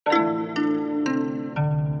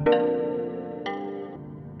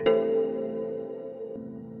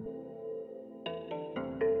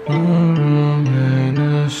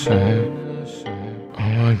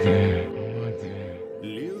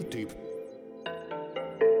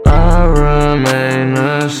remain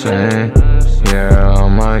the same. Yeah,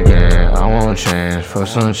 on my game, I won't change for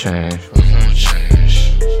some change.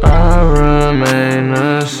 I remain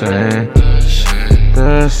the same.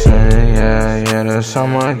 The same, yeah, that's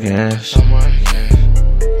on my game.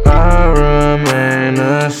 I remain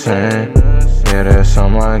the same. Yeah, that's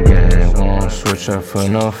on my game. Won't switch up for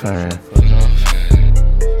no fame.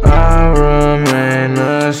 I remain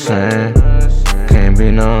the same. Can't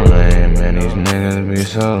be no lame, man. These niggas be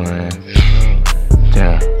so lame.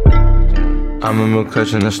 Damn. I remember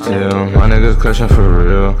clutching the steel. My niggas clutching for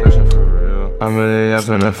real. I'm really up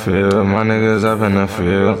in the field. My niggas up in the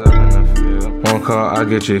field. One call, I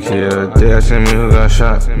get you killed. They asking me who got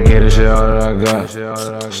shot. Get this shit all that I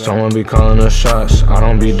got. Someone be calling the shots. I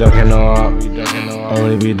don't be ducking no op.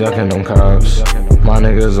 Only be ducking them cops. My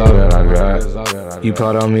niggas all that I got. You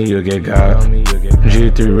plot on me, you get got.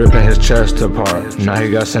 G3 ripping his chest apart. Now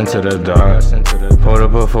he got sent to the dock. Pulled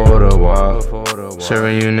up a photo walk.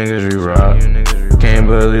 Serving you niggas re-rock. Can't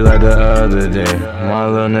believe like the other day. My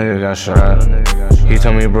little nigga got shot. He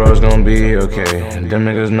told me bro it's gon' be okay. Them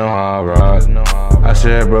niggas know how I rock. I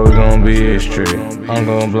said bro we gon' be straight. I'm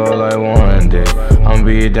gon' blow like one day. I'm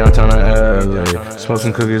be downtown in LA.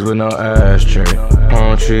 Smoking cookies with no ashtray.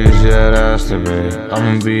 Palm trees, yeah that's the bay.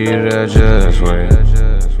 I'ma be there just wait.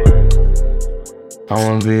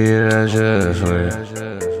 I'ma be there just wait.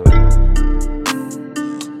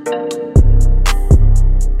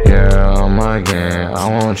 Yeah, on my game, I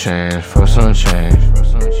won't change for some change.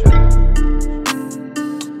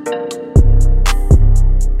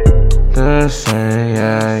 The same,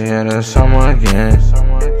 yeah, that's on my game.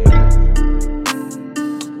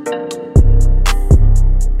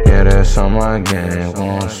 Yeah, that's on my game.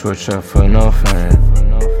 Won't switch up for no fame.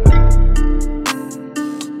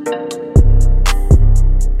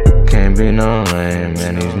 Can't be no lame,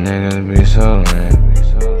 man. These niggas be so lame.